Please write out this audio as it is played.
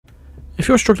If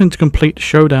you're struggling to complete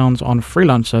showdowns on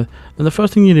Freelancer, then the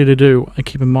first thing you need to do and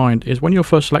keep in mind is when you're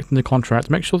first selecting the contract,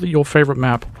 make sure that your favorite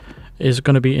map is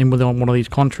going to be in within one of these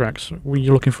contracts. When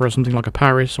you're looking for something like a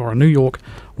Paris or a New York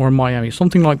or a Miami,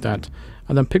 something like that,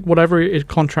 and then pick whatever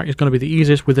contract is going to be the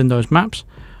easiest within those maps.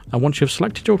 And once you've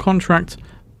selected your contract,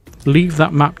 leave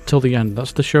that map till the end.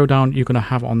 That's the showdown you're going to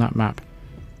have on that map.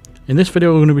 In this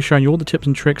video, we're going to be showing you all the tips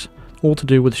and tricks, all to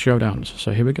do with showdowns.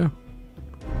 So here we go.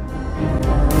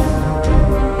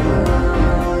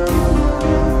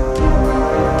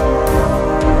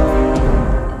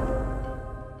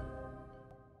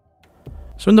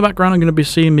 So in the background, I'm going to be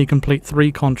seeing me complete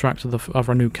 3 contracts of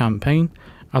our new campaign,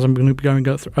 as I'm going to be going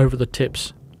over the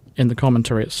tips in the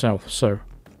commentary itself. So,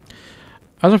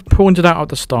 as I've pointed out at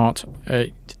the start,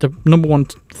 the number one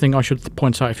thing I should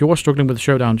point out, if you are struggling with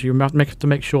showdowns, you have to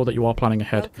make sure that you are planning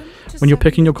ahead. When you're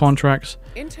picking your contracts,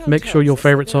 make sure your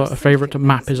favorite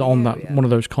map is on that one of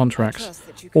those contracts,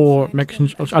 or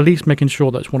at least making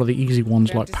sure that it's one of the easy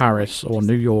ones like Paris or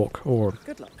New York or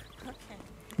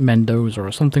Mendoza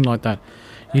or something like that.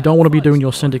 You don't want to be doing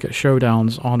your syndicate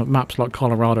showdowns on maps like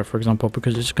Colorado, for example,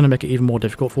 because it's going to make it even more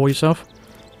difficult for yourself.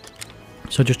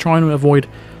 So just try and avoid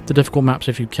the difficult maps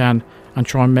if you can, and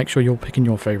try and make sure you're picking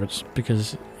your favorites,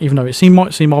 because even though it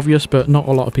might seem obvious, but not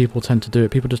a lot of people tend to do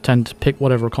it. People just tend to pick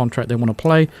whatever contract they want to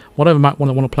play, whatever map they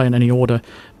want to play in any order,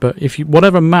 but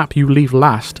whatever map you leave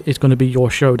last is going to be your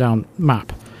showdown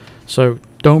map. So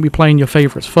don't be playing your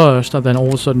favorites first, and then all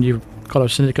of a sudden you've got a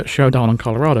syndicate showdown on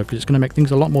Colorado, because it's going to make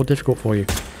things a lot more difficult for you.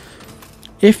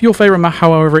 If your favorite map,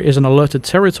 however, is an alerted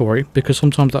territory, because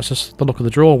sometimes that's just the luck of the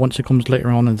draw once it comes later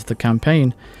on into the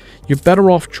campaign, you're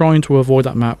better off trying to avoid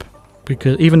that map,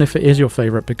 because even if it is your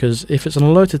favorite, because if it's an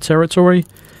alerted territory,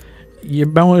 you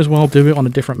might as well do it on a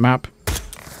different map,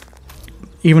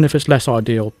 even if it's less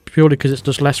ideal, purely because it's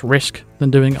just less risk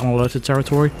than doing it on alerted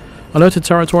territory. Alerted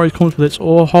territory comes with its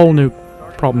whole new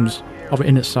problems of it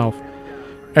in itself.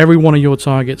 Every one of your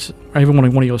targets, every one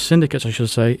of your syndicates, I should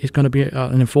say, is going to be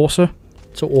an enforcer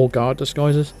to all guard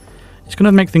disguises. It's going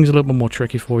to make things a little bit more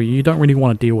tricky for you. You don't really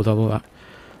want to deal with all of that.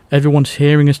 Everyone's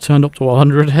hearing is turned up to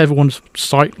 100. Everyone's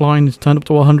sight line is turned up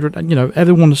to 100. And, you know,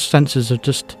 everyone's senses are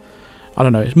just, I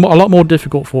don't know, it's a lot more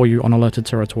difficult for you on alerted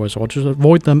territory. So I'll just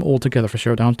avoid them altogether for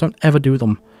showdowns. Don't ever do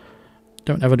them.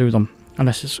 Don't ever do them.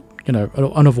 Unless it's, you know,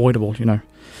 unavoidable, you know.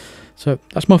 So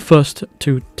that's my first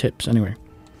 2 tips anyway.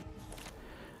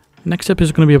 Next tip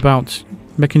is going to be about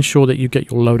making sure that you get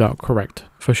your loadout correct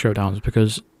for showdowns,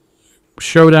 because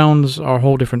showdowns are a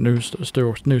whole different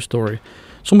news story.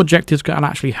 Some objectives can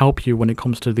actually help you when it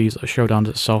comes to these showdowns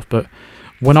itself, but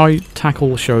when I tackle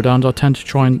showdowns, I tend to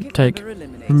try and take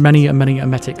many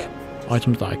emetic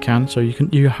items that I can. So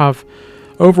you have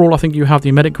overall, I think you have the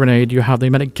emetic grenade, you have the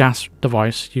emetic gas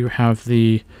device, you have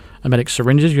the emetic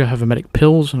syringes, you have emetic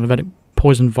pills and emetic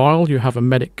poison vial, you have a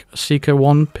medic seeker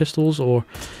 1 pistols, or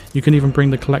you can even bring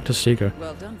the collector seeker.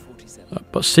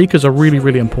 But seekers are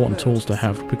really important tools to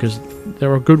have, because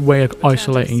they're a good way of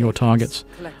isolating your targets.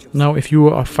 Now if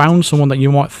you have found someone that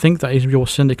you might think that is your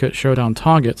syndicate showdown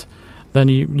target, then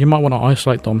you might want to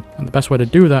isolate them, and the best way to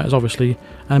do that is obviously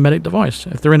a medic device.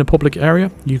 If they're in a public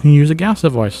area, you can use a gas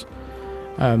device.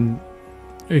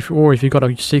 If you've got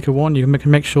a seeker 1, you can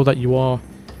make sure that you are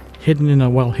hidden in a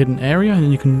well-hidden area,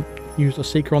 and you can use a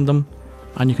seeker on them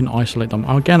and you can isolate them.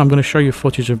 Again, I'm going to show you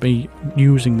footage of me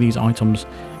using these items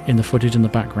in the footage in the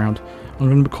background. I'm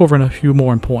going to be covering a few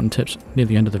more important tips near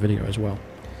the end of the video as well.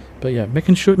 But yeah, make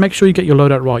sure you get your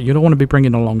loadout right. You don't want to be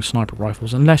bringing along sniper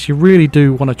rifles unless you really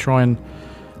do want to try and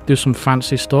do some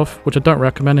fancy stuff, which I don't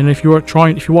recommend. And if you are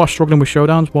struggling with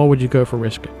showdowns, why would you go for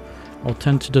risk? I'll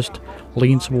tend to just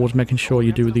lean towards making sure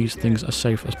you do these things as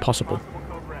safe as possible.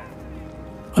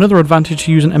 Another advantage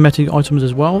to using emetic items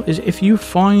as well is if you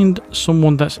find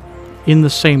someone that's in the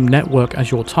same network as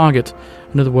your target.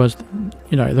 In other words,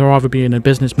 you know, they'll either be in a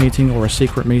business meeting or a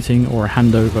secret meeting or a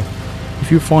handover.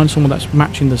 If you find someone that's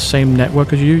matching the same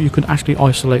network as you, you can actually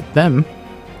isolate them,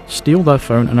 steal their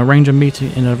phone, and arrange a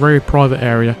meeting in a very private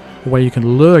area where you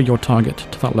can lure your target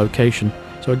to that location.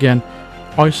 So again,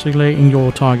 isolating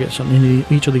your targets in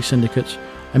each of these syndicates,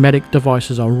 emetic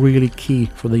devices are really key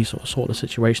for these sort of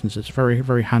situations. It's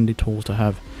very handy tools to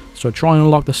have. So try and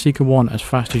unlock the Seeker 1 as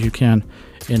fast as you can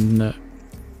in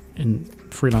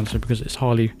Freelancer, because it's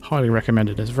highly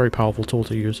recommended. It's a very powerful tool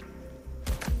to use.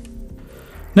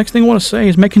 Next thing I want to say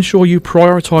is making sure you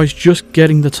prioritize just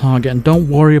getting the target and don't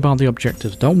worry about the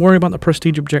objectives. Don't worry about the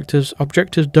prestige objectives.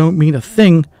 Objectives don't mean a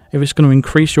thing if it's going to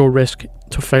increase your risk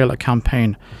to fail a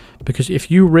campaign. Because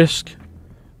if you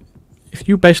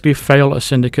basically fail a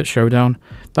syndicate showdown,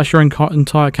 that's your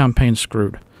entire campaign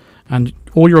screwed. And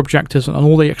all your objectives and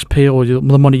all the XP or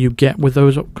the money you get with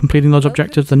those completing those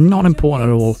objectives, they're not important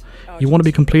at all. You want to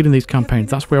be completing these campaigns.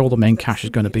 That's where all the main cash is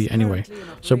going to be anyway.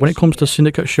 So when it comes to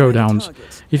Syndicate Showdowns,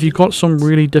 if you've got some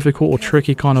really difficult or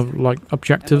tricky kind of like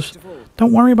objectives,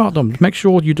 don't worry about them. Make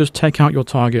sure you just take out your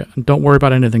target and don't worry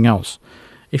about anything else.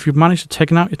 If you've managed to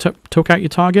take out your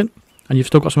target and you've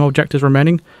still got some objectives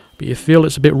remaining, but you feel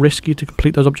it's a bit risky to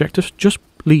complete those objectives, just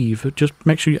leave. Just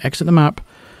make sure you exit the map,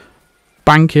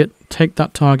 bank it, take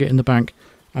that target in the bank,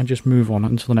 and just move on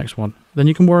until the next one. Then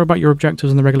you can worry about your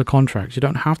objectives in the regular contracts. You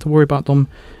don't have to worry about them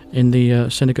in the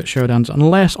Syndicate Showdowns,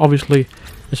 unless obviously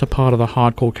it's a part of the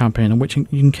hardcore campaign,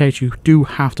 in case you do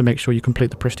have to make sure you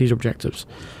complete the prestige objectives.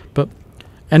 But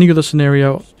any other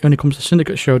scenario, when it comes to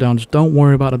Syndicate Showdowns, don't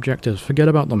worry about objectives. Forget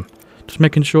about them. Just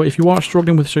making sure, if you are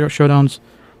struggling with Showdowns,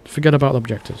 forget about the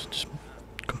objectives. Just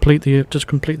complete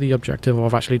the objective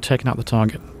of actually taking out the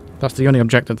target. That's the only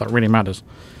objective that really matters.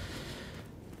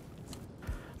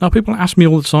 Now, people ask me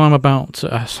all the time about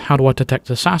how do I detect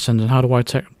assassins and how do I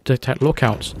detect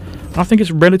lookouts. And I think it's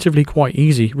relatively quite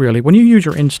easy, really. When you use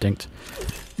your instinct,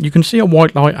 you can see a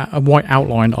white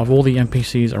outline of all the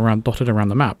NPCs dotted around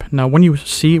the map. Now, when you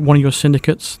see one of your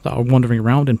syndicates that are wandering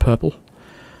around in purple,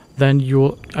 then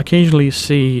you'll occasionally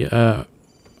see a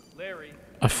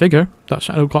figure that's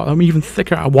got an even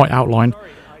thicker white outline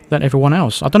than everyone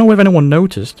else. I don't know if anyone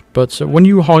noticed, but when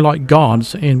you highlight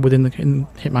guards in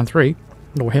Hitman 3,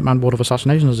 or Hitman World of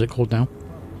Assassination as it's called now,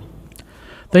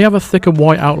 they have a thicker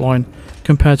white outline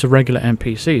compared to regular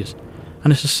NPCs.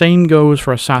 And it's the same goes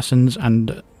for assassins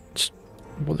and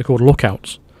what they call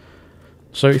lookouts.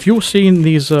 So if you're seeing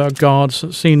these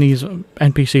guards, seeing these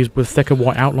NPCs with thicker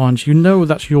white outlines, you know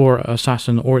that's your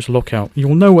assassin or it's a lookout.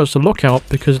 You'll know it's a lookout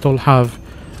because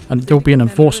there'll be an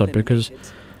enforcer, because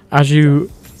as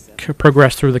you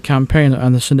progress through the campaign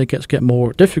and the syndicates get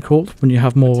more difficult, when you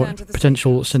have more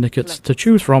potential syndicates to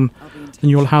choose from, then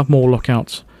you'll have more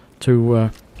lookouts to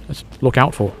look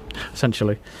out for,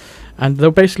 essentially. And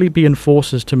they'll basically be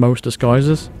enforcers to most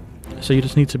disguises, so you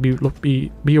just need to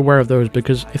be aware of those,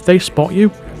 because if they spot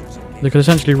you, they could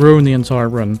essentially ruin the entire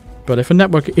run. But if a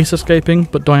network is escaping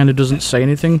but Diana doesn't say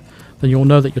anything, then you'll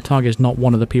know that your target is not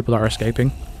one of the people that are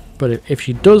escaping. But if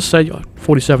she does say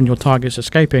 47 your target is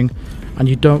escaping, and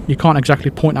you can't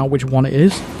exactly point out which one it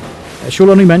is,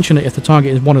 she'll only mention it if the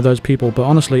target is one of those people. But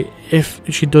honestly, if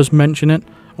she does mention it,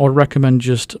 I would recommend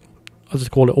just, as they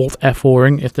call it, Alt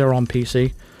F4ing if they're on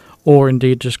PC, or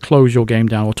indeed just close your game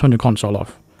down or turn your console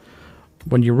off.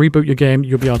 When you reboot your game,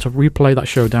 you'll be able to replay that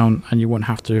showdown, and you won't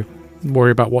have to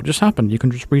worry about what just happened. You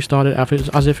can just restart it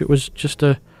as if it was just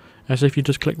as if you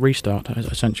just click restart,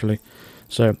 essentially.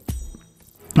 So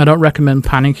I don't recommend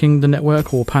panicking the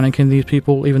network or panicking these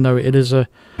people, even though it is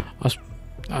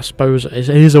I suppose it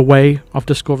is a way of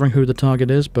discovering who the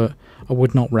target is, but I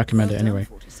would not recommend it anyway.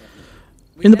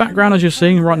 In the background, as you're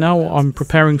seeing right now, I'm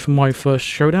preparing for my first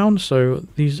showdown, so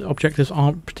these objectives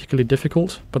aren't particularly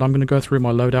difficult, but I'm going to go through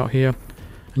my loadout here,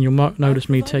 and you'll notice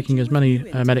me taking as many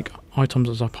medic items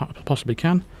as I possibly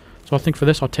can. So I think for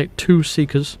this I'll take 2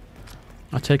 seekers,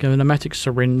 I take a pneumatic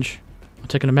syringe, I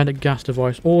take a pneumatic gas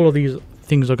device. All of these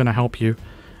things are going to help you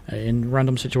in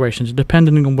random situations,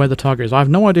 depending on where the target is. I have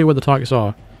no idea where the targets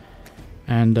are,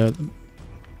 and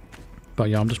but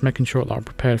yeah, I'm just making sure that I'm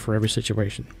prepared for every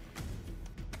situation.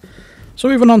 So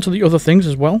moving on to the other things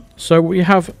as well. So we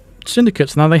have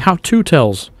syndicates. Now they have 2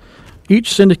 tells.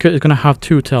 Each syndicate is going to have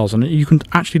 2 tells, and you can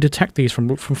actually detect these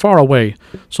from far away.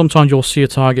 Sometimes you'll see a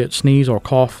target sneeze or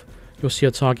cough. You'll see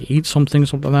a target eat something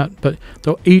like that. But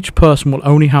each person will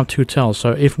only have 2 tells.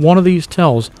 So if one of these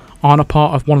tells aren't a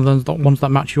part of one of the ones that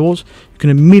match yours, you can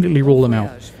immediately rule them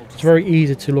out. It's very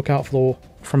easy to look out for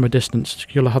from a distance.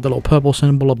 You'll have the little purple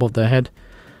symbol above their head,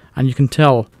 and you can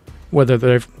tell whether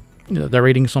they're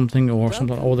eating something or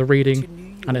they're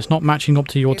reading, and it's not matching up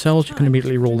to your tells. You can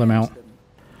immediately rule them out.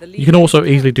 You can also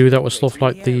easily do that with stuff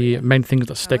like the main things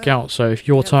that stick out. So if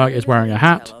your target is wearing a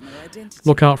hat,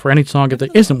 look out for any target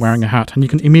that isn't wearing a hat, and you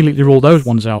can immediately rule those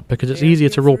ones out, because it's easier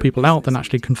to rule people out than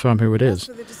actually confirm who it is.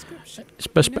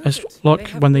 It's like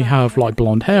when they have like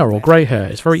blonde hair or grey hair.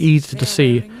 It's very easy to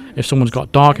see if someone's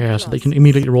got dark hair, so they can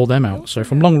immediately rule them out. So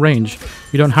from long range,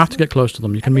 you don't have to get close to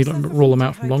them. You can immediately rule them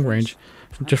out from long range,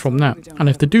 just from that. And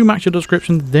if they do match your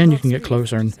description, then you can get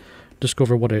closer and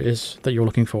discover what it is that you're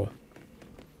looking for.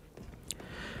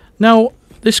 Now,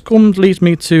 this leads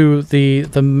me to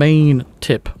the main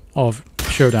tip of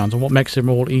showdowns and what makes them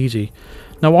all easy.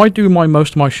 Now, I do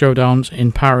most of my showdowns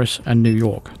in Paris and New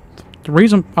York. The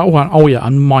reason, oh yeah,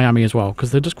 and Miami as well,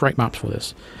 because they're just great maps for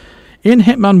this. In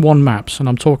Hitman 1 maps, and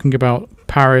I'm talking about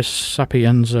Paris,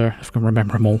 Sapienza, if I can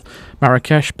remember them all,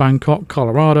 Marrakesh, Bangkok,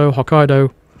 Colorado,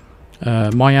 Hokkaido,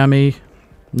 Miami,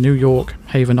 New York,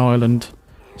 Haven Island,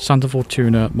 Santa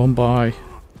Fortuna, Mumbai,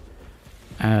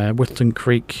 Whitton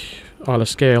Creek, Isle of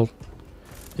Scale.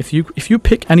 If you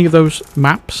pick any of those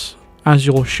maps as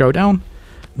your showdown,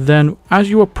 then as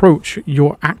you approach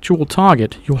your actual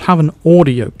target, you'll have an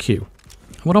audio cue.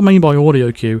 And what I mean by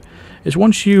audio cue is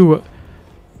once you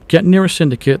get near a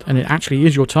syndicate and it actually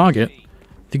is your target,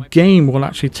 the game will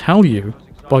actually tell you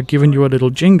by giving you a little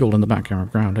jingle in the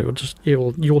background.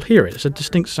 You'll hear it. It's a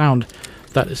distinct sound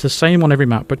that is the same on every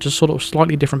map, but just sort of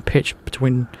slightly different pitch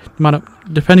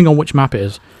depending on which map it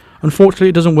is. Unfortunately,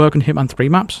 it doesn't work on Hitman 3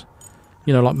 maps.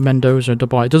 You know, like Mendoza,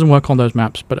 Dubai. It doesn't work on those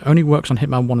maps, but it only works on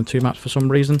Hitman 1 and 2 maps for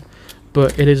some reason.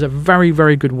 But it is a very,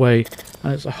 very good way,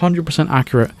 and it's a 100%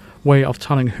 accurate way of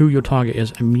telling who your target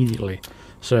is immediately.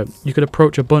 So you could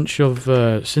approach a bunch of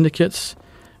syndicates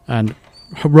and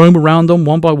roam around them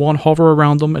one by one, hover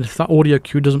around them, and if that audio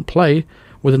cue doesn't play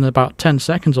within about 10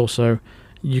 seconds or so,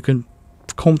 you can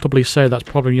comfortably say that's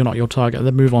probably not your target, and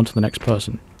then move on to the next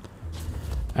person.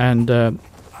 And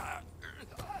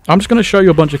I'm just going to show you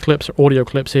a bunch of clips, audio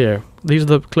clips here. These are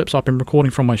the clips I've been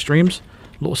recording from my streams.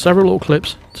 Several little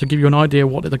clips to give you an idea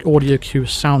what the audio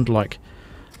cues sound like.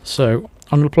 So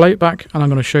I'm going to play it back, and I'm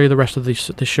going to show you the rest of this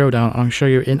showdown. And I'm going to show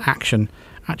you in action,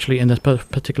 actually in this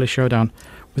particular showdown,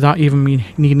 without even me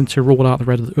needing to rule out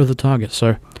the other targets.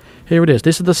 So here it is.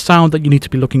 This is the sound that you need to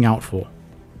be looking out for.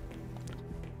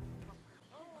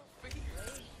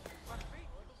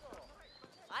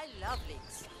 I love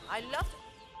leaks. I love.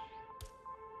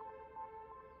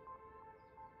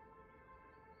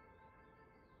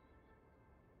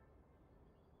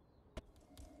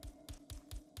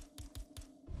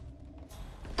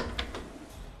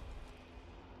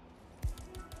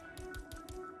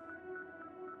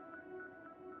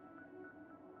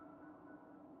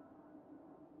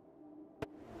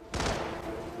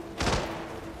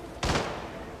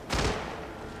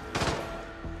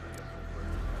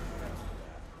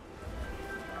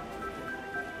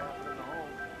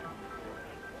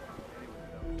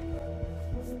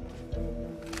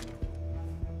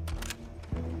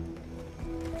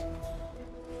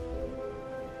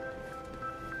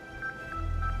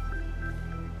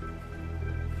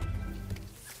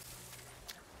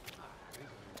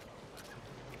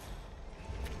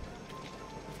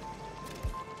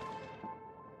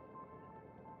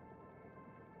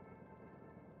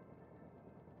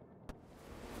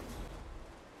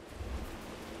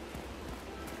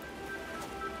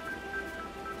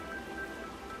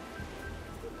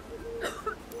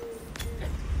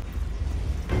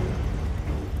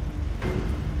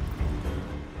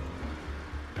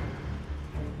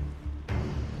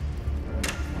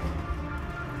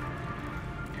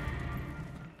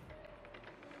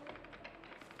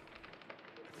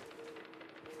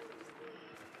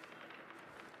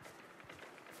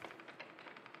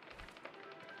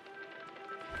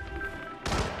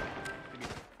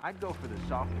 I'd go for the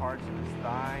soft parts of his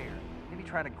thigh, or maybe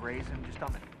try to graze him just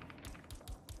on the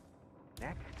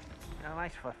neck. You know, a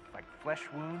nice like flesh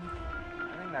wound.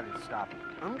 I think that'd stop him.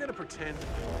 I'm gonna pretend.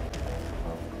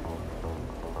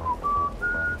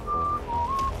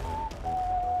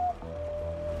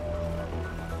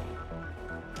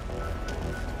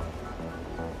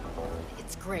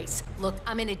 It's Grace. Look,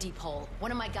 I'm in a deep hole.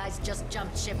 One of my guys just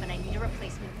jumped ship and I need a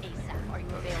replacement ASAP. Are you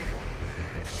available?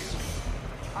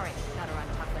 All right, gotta run.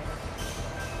 Talk later.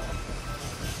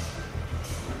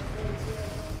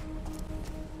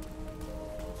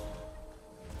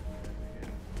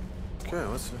 Okay,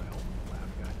 let's.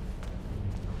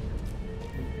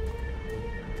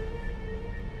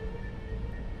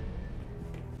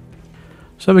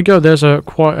 So there we go. There's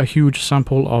quite a huge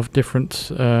sample of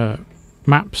different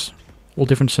maps, all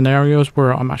different scenarios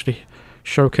where I'm actually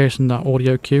showcasing that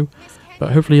audio cue.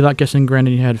 But hopefully that gets ingrained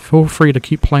in your head. Feel free to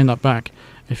keep playing that back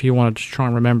if you want to try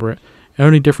and remember it. The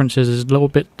only difference is a little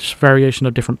bit variation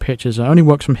of different pitches. It only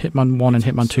works from Hitman 1 and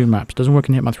Hitman 2 maps. It doesn't work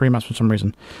in Hitman 3 maps for some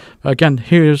reason. But again,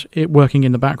 here's it working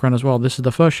in the background as well. This is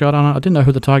the first showdown. I didn't know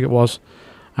who the target was,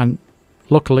 and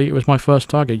luckily it was my first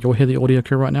target. You'll hear the audio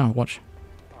cue right now. Watch.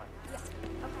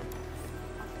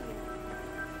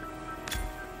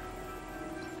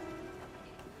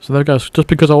 So there it goes. Just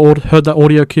because I heard that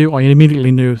audio cue, I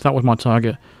immediately knew that was my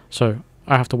target. So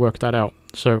I have to work that out.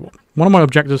 So one of my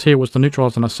objectives here was to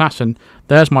neutralize an assassin.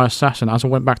 There's my assassin. As I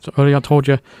went back to earlier, I told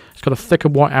you it's got a thicker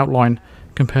white outline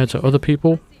compared to other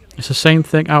people. It's the same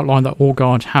thick outline that all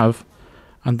guards have,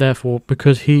 and therefore,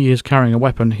 because he is carrying a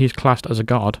weapon, he's classed as a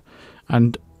guard.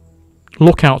 And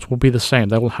lookouts will be the same.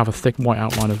 They will have a thick white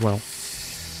outline as well.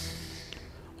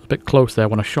 bit close there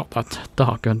when I shot that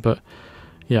dart gun, but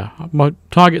yeah, my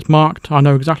target's marked. I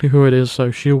know exactly who it is,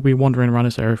 so she'll be wandering around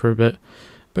this area for a bit.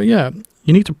 But yeah,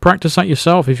 you need to practice that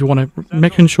yourself if you want to,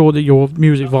 making sure that your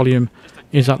music volume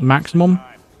is at maximum.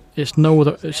 It's no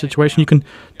other situation. You can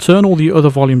turn all the other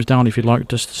volumes down if you like,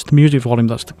 just the music volume,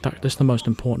 that's the most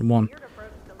important one.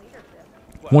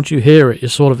 Once you hear it,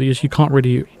 it's sort of, you can't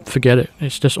really forget it.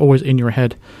 It's just always in your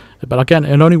head. But again,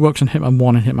 it only works on Hitman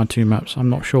 1 and Hitman 2 maps. I'm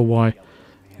not sure why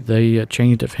they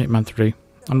changed it for Hitman 3.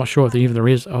 I'm not sure if there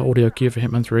is an audio cue for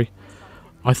Hitman 3.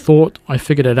 I thought I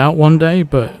figured it out one day,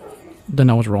 but then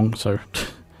I was wrong, so...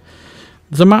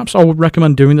 The maps I would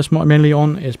recommend doing this mainly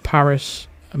on is Paris,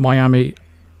 Miami,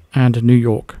 and New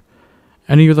York.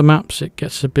 Any other maps, it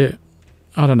gets a bit...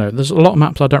 I don't know, there's a lot of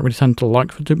maps I don't really tend to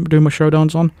like for doing my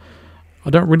showdowns on. I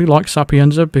don't really like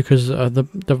Sapienza because the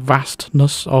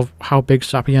vastness of how big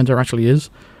Sapienza actually is.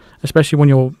 Especially when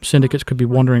your syndicates could be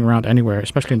wandering around anywhere,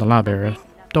 especially in the lab area.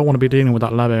 Don't want to be dealing with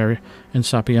that lab area in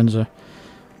Sapienza.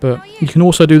 But you can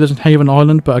also do this in Haven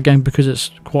Island, but again, because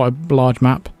it's quite a large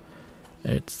map,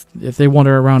 if they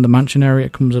wander around the mansion area,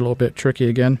 it comes a little bit tricky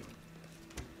again.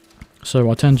 So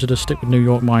I tend to just stick with New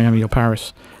York, Miami or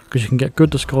Paris, because you can get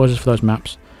good disguises for those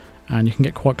maps, and you can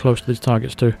get quite close to these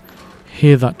targets to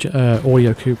hear that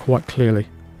audio cue quite clearly.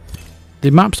 The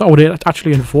maps that I would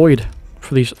actually avoid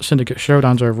for these syndicate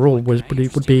showdowns overall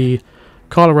would be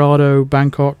Colorado,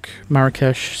 Bangkok,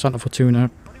 Marrakesh, Santa Fortuna,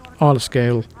 Isle of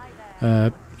Scale,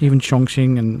 even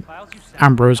Chongqing and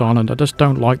Ambrose Island. I just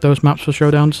don't like those maps for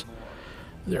showdowns.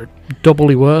 They're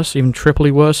doubly worse, even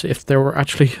triply worse if they were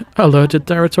actually alerted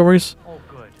territories.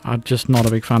 I'm just not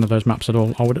a big fan of those maps at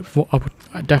all. I would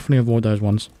definitely avoid those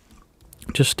ones.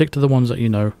 Just stick to the ones that you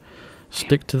know.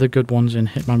 Stick to the good ones in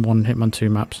Hitman 1 and Hitman 2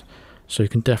 maps, so you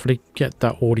can definitely get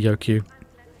that audio cue,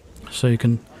 so you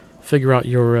can figure out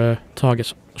your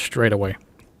targets straight away.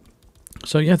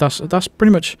 So yeah, that's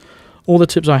pretty much all the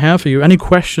tips I have for you. Any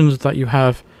questions that you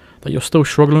have that you're still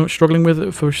struggling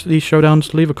with for these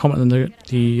showdowns, leave a comment in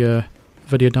the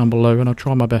video down below, and I'll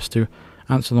try my best to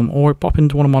answer them, or pop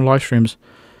into one of my live streams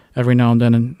every now and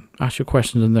then and ask your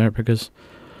questions in there, because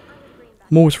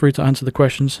I'm always free to answer the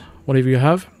questions, whatever you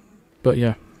have. But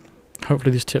yeah,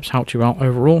 hopefully these tips helped you out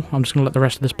overall. I'm just going to let the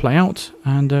rest of this play out,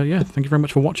 and yeah, thank you very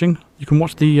much for watching. You can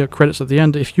watch the credits at the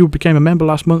end. If you became a member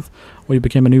last month, or you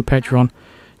became a new patron,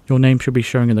 your name should be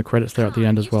showing in the credits there at the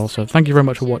end as well. So thank you very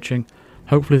much for watching.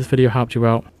 Hopefully this video helped you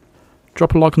out.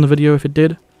 Drop a like on the video if it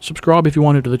did, subscribe if you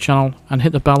want to the channel, and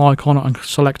hit the bell icon and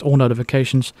select all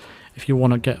notifications if you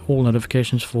want to get all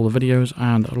notifications for the videos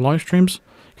and live streams.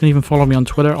 You can even follow me on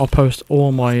Twitter. I'll post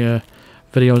all my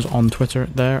videos on Twitter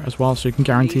there as well, so you can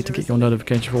guarantee to get your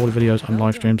notifications for all the videos and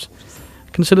live streams.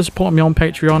 Consider supporting me on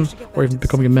Patreon, or even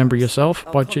becoming a member yourself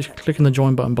by just clicking the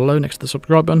join button below next to the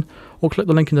subscribe button, or click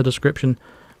the link in the description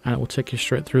and it will take you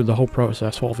straight through the whole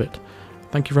process of it.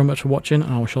 Thank you very much for watching,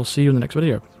 and I shall see you in the next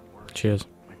video. Cheers.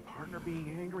 My partner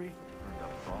being angry, or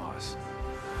the boss?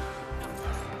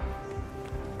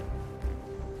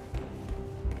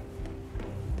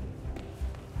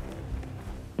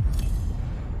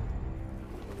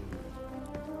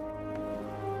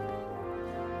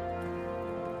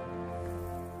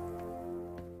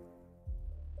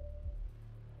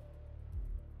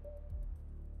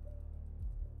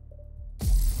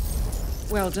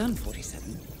 Well done,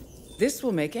 47. This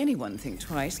will make anyone think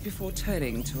twice before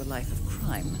turning to a life of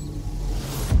crime.